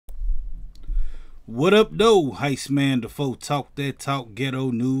What up, though? Heist man, the foe talk that talk, ghetto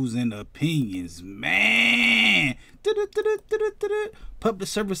news and opinions, man. Public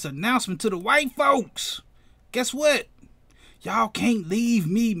service announcement to the white folks. Guess what? Y'all can't leave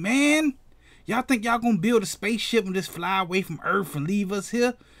me, man. Y'all think y'all gonna build a spaceship and just fly away from Earth and leave us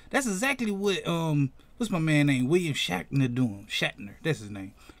here? That's exactly what what's my man name? William Shatner doing. Shatner, that's his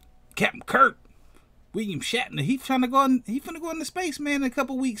name. Captain Kirk. William Shatner. He finna go into space, man, in a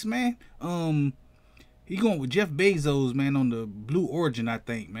couple weeks, man. He going with Jeff Bezos, man, on the Blue Origin, I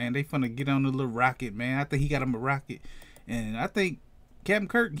think, man. They finna get on the little rocket, man. I think he got him a rocket. And I think Captain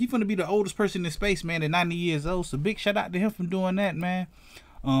Kirk, he finna be the oldest person in space, man, at 90 years old. So big shout out to him for doing that, man.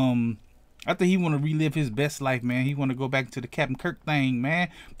 I think he want to relive his best life, man. He want to go back to the Captain Kirk thing, man.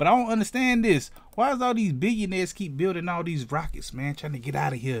 But I don't understand this. Why is all these billionaires keep building all these rockets, man? Trying to get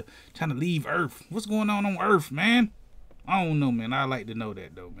out of here. Trying to leave Earth. What's going on Earth, man? I don't know, man. I like to know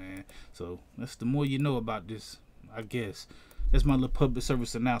that, though, man. So that's the more you know about this, I guess. That's my little public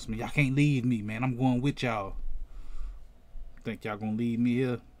service announcement. Y'all can't leave me, man. I'm going with y'all. Think y'all gonna leave me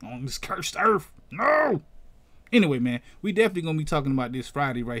here on this cursed Earth? No! Anyway, man, we definitely gonna be talking about this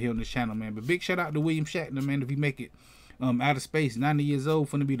Friday right here on this channel, man. But big shout out to William Shatner, man, if he make it out of space. 90 years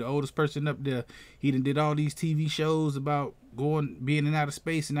old, finna be the oldest person up there. He done did all these TV shows about being in outer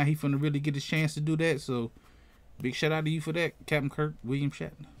space, and now he finna really get his chance to do that. So big shout out to you for that, Captain Kirk, William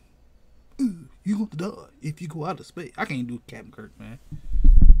Shatner. You gonna die if you go out of space. I can't do Captain Kirk, man.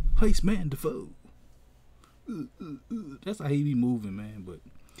 Heist man, the foe. That's how he be moving, man. But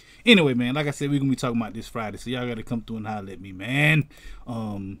anyway, man, like I said, we're gonna be talking about this Friday, so y'all gotta come through and holler at me, man.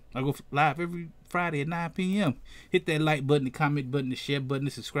 I go live every Friday at 9 p.m. Hit that like button, the comment button, the share button,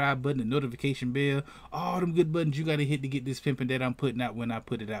 the subscribe button, the notification bell, all them good buttons you gotta hit to get this pimping that I'm putting out when I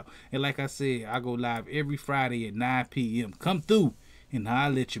put it out. And like I said, I go live every Friday at 9 p.m. Come through and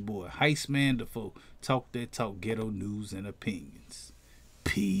holler at your boy, Heist Man the Foe. Talk that talk, ghetto news and opinions.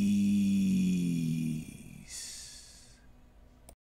 Peace.